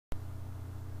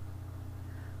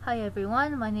Hi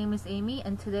everyone, my name is Amy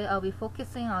and today I'll be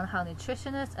focusing on how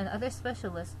nutritionists and other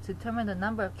specialists determine the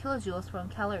number of kilojoules from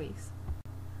calories.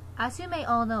 As you may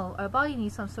all know, our body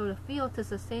needs some sort of fuel to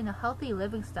sustain a healthy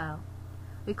living style.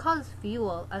 We call this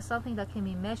fuel as something that can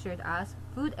be measured as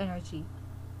food energy.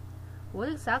 What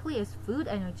exactly is food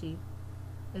energy?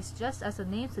 It's just as the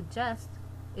name suggests,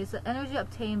 it's the energy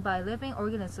obtained by living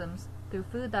organisms through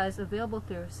food that is available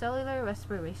through cellular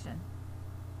respiration.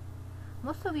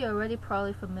 Most of you are already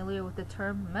probably familiar with the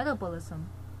term metabolism.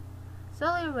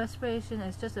 Cellular respiration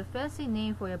is just a fancy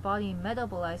name for your body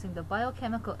metabolizing the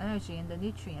biochemical energy and the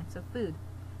nutrients of food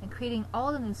and creating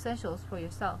all the essentials for your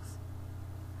cells.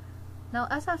 Now,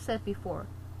 as I've said before,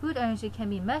 food energy can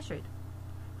be measured.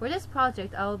 For this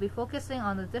project, I will be focusing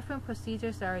on the different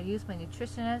procedures that are used by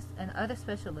nutritionists and other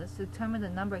specialists to determine the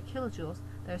number of kilojoules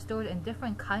that are stored in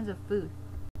different kinds of food.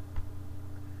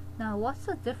 Now, what's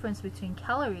the difference between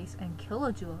calories and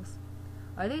kilojoules?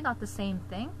 Are they not the same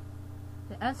thing?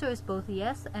 The answer is both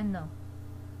yes and no.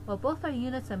 While both are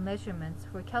units of measurements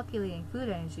for calculating food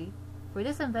energy, for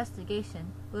this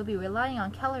investigation, we'll be relying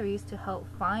on calories to help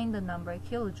find the number of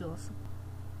kilojoules.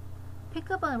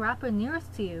 Pick up a wrapper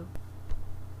nearest to you.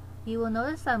 You will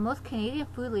notice that most Canadian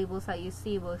food labels that you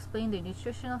see will explain their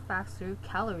nutritional facts through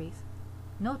calories.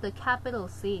 Note the capital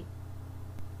C.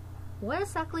 What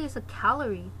exactly is a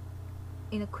calorie?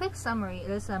 In a quick summary, it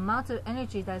is the amount of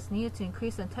energy that is needed to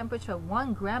increase the temperature of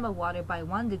 1 gram of water by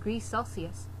 1 degree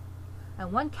Celsius.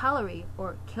 And 1 calorie,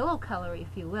 or kilocalorie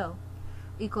if you will,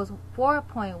 equals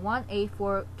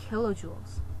 4.184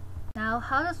 kilojoules. Now,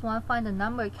 how does one find the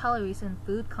number of calories in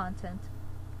food content?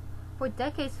 For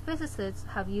decades, physicists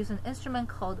have used an instrument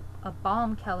called a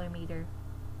bomb calorimeter.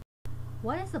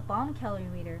 What is a bomb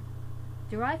calorimeter?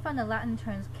 Derived from the Latin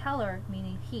terms calor,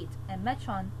 meaning heat, and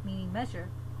metron, meaning measure,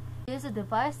 it is a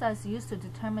device that is used to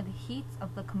determine the heat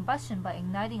of the combustion by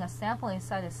igniting a sample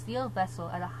inside a sealed vessel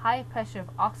at a high pressure of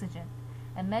oxygen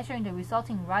and measuring the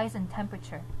resulting rise in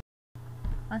temperature.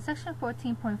 On section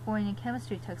 14.4 in your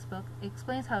chemistry textbook, it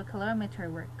explains how a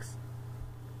calorimeter works.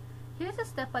 Here's a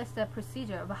step-by-step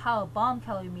procedure of how a bomb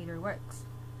calorimeter works.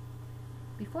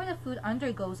 Before the food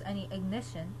undergoes any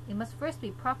ignition, it must first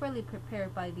be properly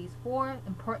prepared by these 4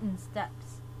 important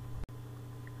steps.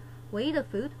 Weigh the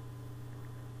food.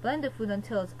 Blend the food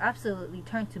until it's absolutely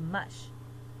turned to mush.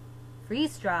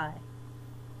 Freeze dry.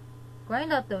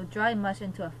 Grind up the dry mush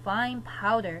into a fine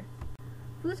powder.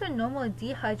 Foods are normally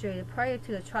dehydrated prior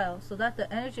to the trial so that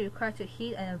the energy required to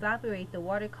heat and evaporate the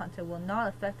water content will not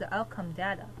affect the outcome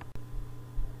data.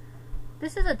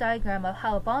 This is a diagram of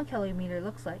how a bomb calorimeter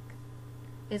looks like.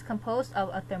 It is composed of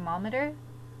a thermometer,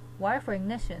 wire for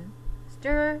ignition,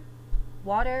 stirrer,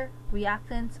 water,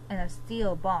 reactants, and a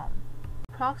steel bomb.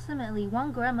 Approximately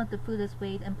 1 gram of the food is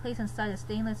weighed and placed inside a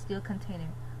stainless steel container,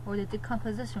 or the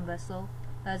decomposition vessel,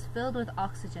 that is filled with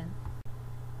oxygen.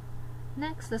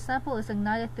 Next, the sample is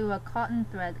ignited through a cotton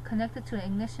thread connected to an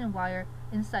ignition wire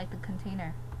inside the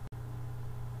container.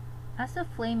 As the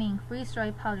flaming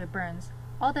freeze-dried powder burns,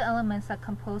 all the elements that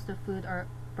compose the food are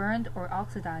burned or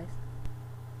oxidized.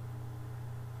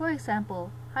 For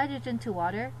example, hydrogen to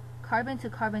water, carbon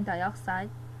to carbon dioxide,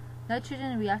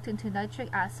 nitrogen reacting to nitric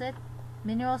acid,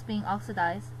 minerals being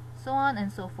oxidized, so on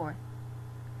and so forth.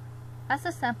 As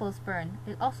the sample is burned,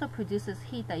 it also produces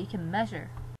heat that you can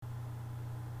measure.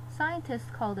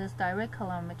 Scientists call this direct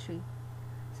calorimetry,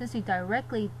 since you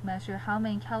directly measure how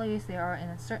many calories there are in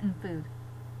a certain food.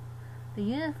 The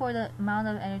unit for the amount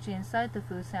of energy inside the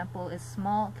food sample is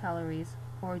small calories,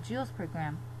 or joules per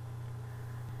gram.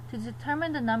 To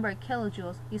determine the number of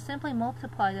kilojoules, you simply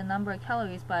multiply the number of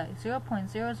calories by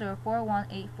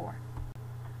 0.004184.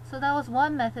 So that was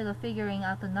one method of figuring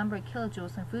out the number of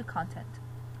kilojoules in food content.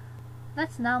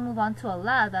 Let's now move on to a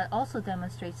lab that also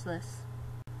demonstrates this.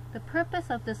 The purpose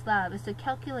of this lab is to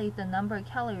calculate the number of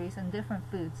calories in different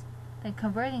foods, then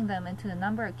converting them into the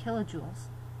number of kilojoules.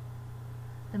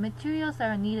 The materials that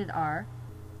are needed are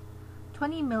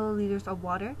 20 milliliters of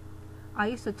water. I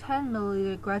used a 10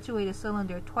 milliliter graduated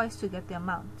cylinder twice to get the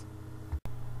amount.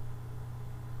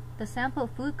 The sample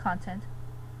food content.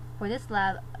 For this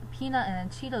lab, a peanut and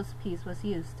a Cheetos piece was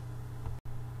used.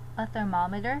 A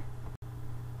thermometer,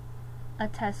 a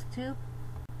test tube,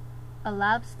 a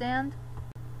lab stand,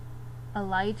 a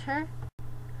lighter,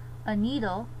 a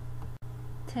needle,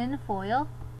 tin foil,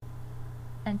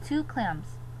 and 2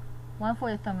 clamps, one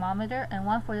for the thermometer and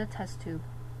one for the test tube.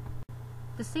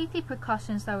 The safety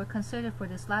precautions that were considered for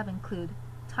this lab include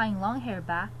tying long hair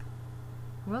back,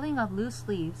 rolling up loose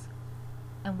sleeves,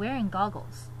 and wearing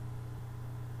goggles.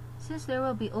 Since there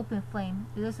will be open flame,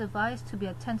 it is advised to be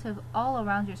attentive all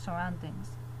around your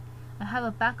surroundings. and have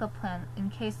a backup plan in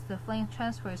case the flame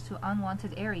transfers to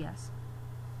unwanted areas.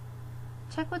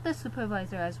 Check with the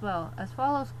supervisor as well as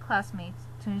fellow classmates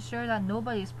to ensure that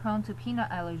nobody is prone to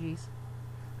peanut allergies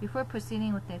before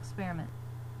proceeding with the experiment.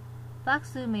 Black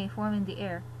soot may form in the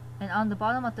air and on the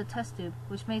bottom of the test tube,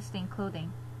 which may stain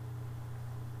clothing.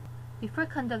 Before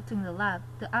conducting the lab,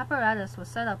 the apparatus was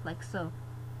set up like so.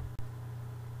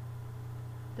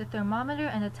 The thermometer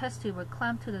and the test tube were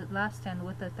clamped to the lab stand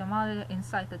with the thermometer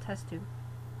inside the test tube.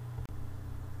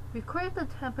 Record the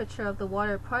temperature of the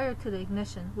water prior to the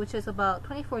ignition, which is about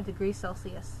 24 degrees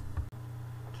Celsius.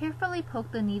 Carefully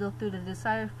poke the needle through the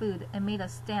desired food and make a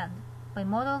stand by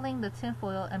modeling the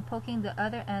tinfoil and poking the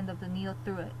other end of the needle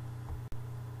through it.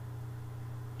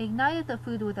 Ignite the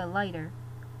food with a lighter.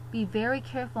 Be very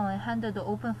careful and handle the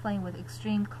open flame with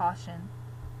extreme caution.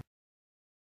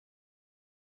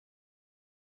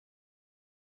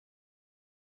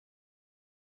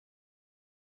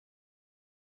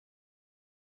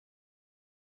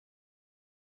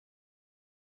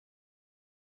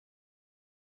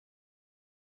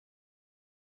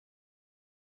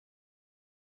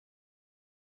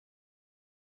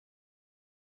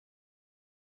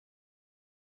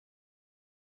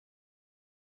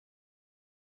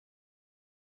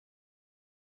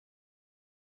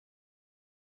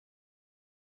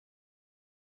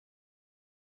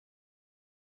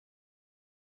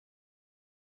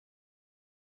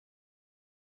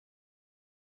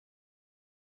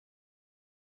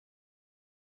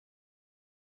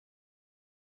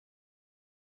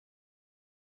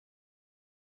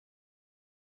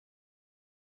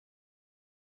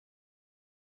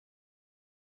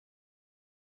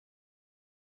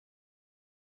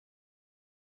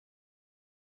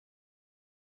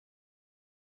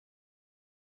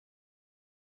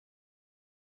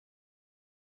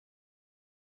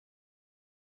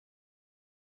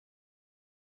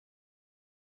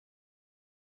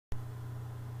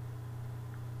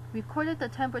 Recorded the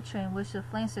temperature in which the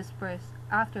flames dispersed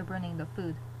after burning the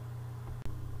food.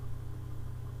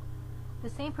 The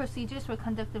same procedures were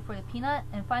conducted for the peanut,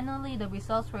 and finally the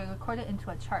results were recorded into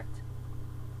a chart.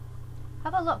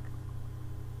 Have a look.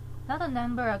 Now the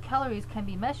number of calories can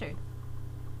be measured.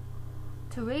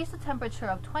 To raise the temperature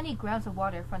of 20 grams of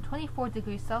water from 24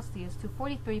 degrees Celsius to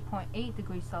 43.8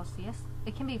 degrees Celsius,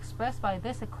 it can be expressed by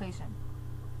this equation.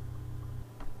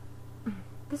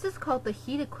 This is called the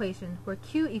heat equation, where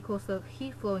Q equals the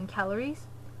heat flow in calories,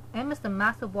 M is the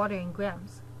mass of water in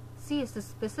grams, C is the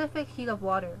specific heat of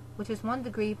water, which is 1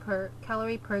 degree per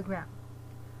calorie per gram,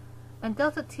 and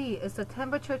delta T is the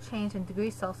temperature change in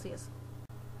degrees Celsius.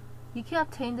 You can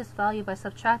obtain this value by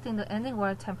subtracting the ending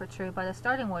water temperature by the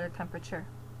starting water temperature.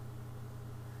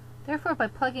 Therefore, by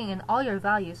plugging in all your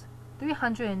values,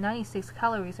 396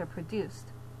 calories are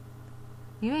produced.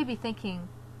 You may be thinking,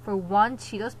 for one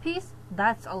Cheetos piece?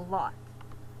 That's a lot.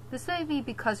 This may be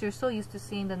because you're so used to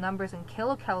seeing the numbers in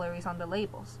kilocalories on the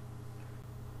labels.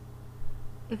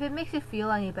 If it makes you feel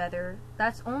any better,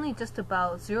 that's only just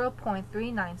about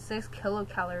 0.396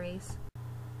 kilocalories.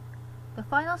 The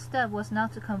final step was now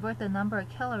to convert the number of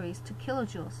calories to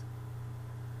kilojoules.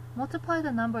 Multiply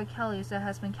the number of calories that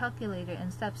has been calculated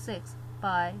in step 6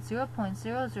 by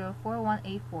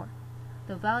 0.004184,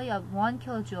 the value of 1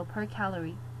 kilojoule per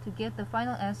calorie, to get the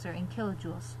final answer in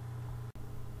kilojoules.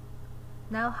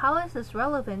 Now, how is this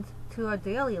relevant to our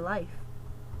daily life?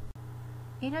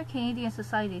 In our Canadian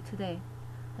society today,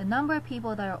 the number of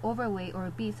people that are overweight or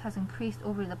obese has increased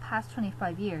over the past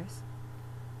 25 years.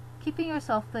 Keeping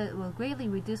yourself fit will greatly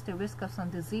reduce the risk of some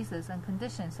diseases and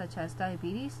conditions such as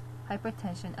diabetes,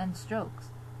 hypertension, and strokes.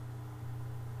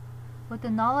 With the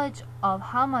knowledge of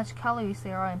how much calories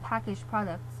there are in packaged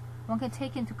products, one can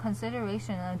take into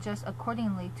consideration and adjust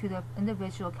accordingly to the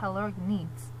individual caloric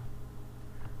needs.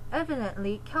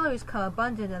 Evidently, calories come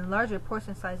abundant in larger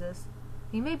portion sizes.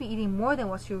 You may be eating more than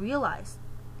what you realize.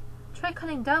 Try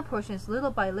cutting down portions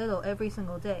little by little every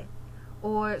single day,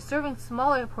 or serving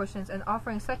smaller portions and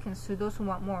offering seconds to those who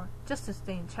want more, just to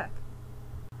stay in check.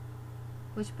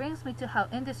 Which brings me to how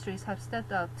industries have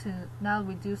stepped up to now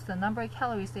reduce the number of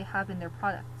calories they have in their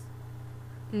products.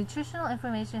 The nutritional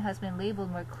information has been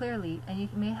labeled more clearly, and you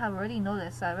may have already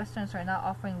noticed that restaurants are now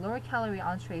offering lower calorie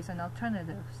entrees and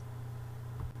alternatives.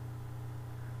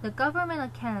 The government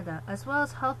of Canada, as well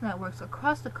as health networks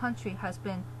across the country, has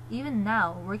been, even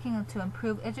now, working to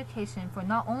improve education for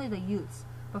not only the youths,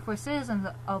 but for citizens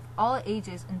of all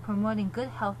ages in promoting good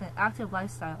health and active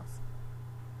lifestyles.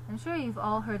 I'm sure you've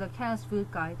all heard of Canada's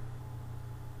Food Guide.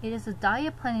 It is a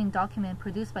diet planning document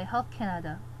produced by Health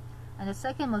Canada, and the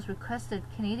second most requested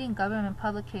Canadian government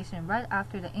publication right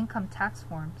after the income tax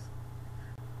forms.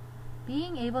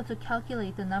 Being able to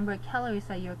calculate the number of calories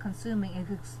that you're consuming is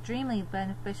extremely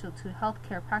beneficial to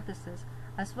healthcare practices,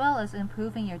 as well as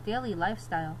improving your daily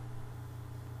lifestyle.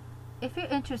 If you're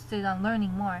interested in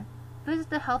learning more,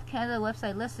 visit the Health Canada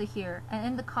website listed here and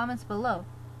in the comments below.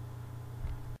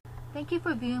 Thank you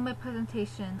for viewing my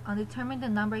presentation on determining the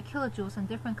number of kilojoules in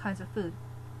different kinds of food.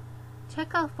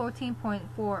 Check out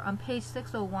 14.4 on page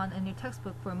 601 in your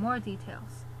textbook for more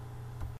details.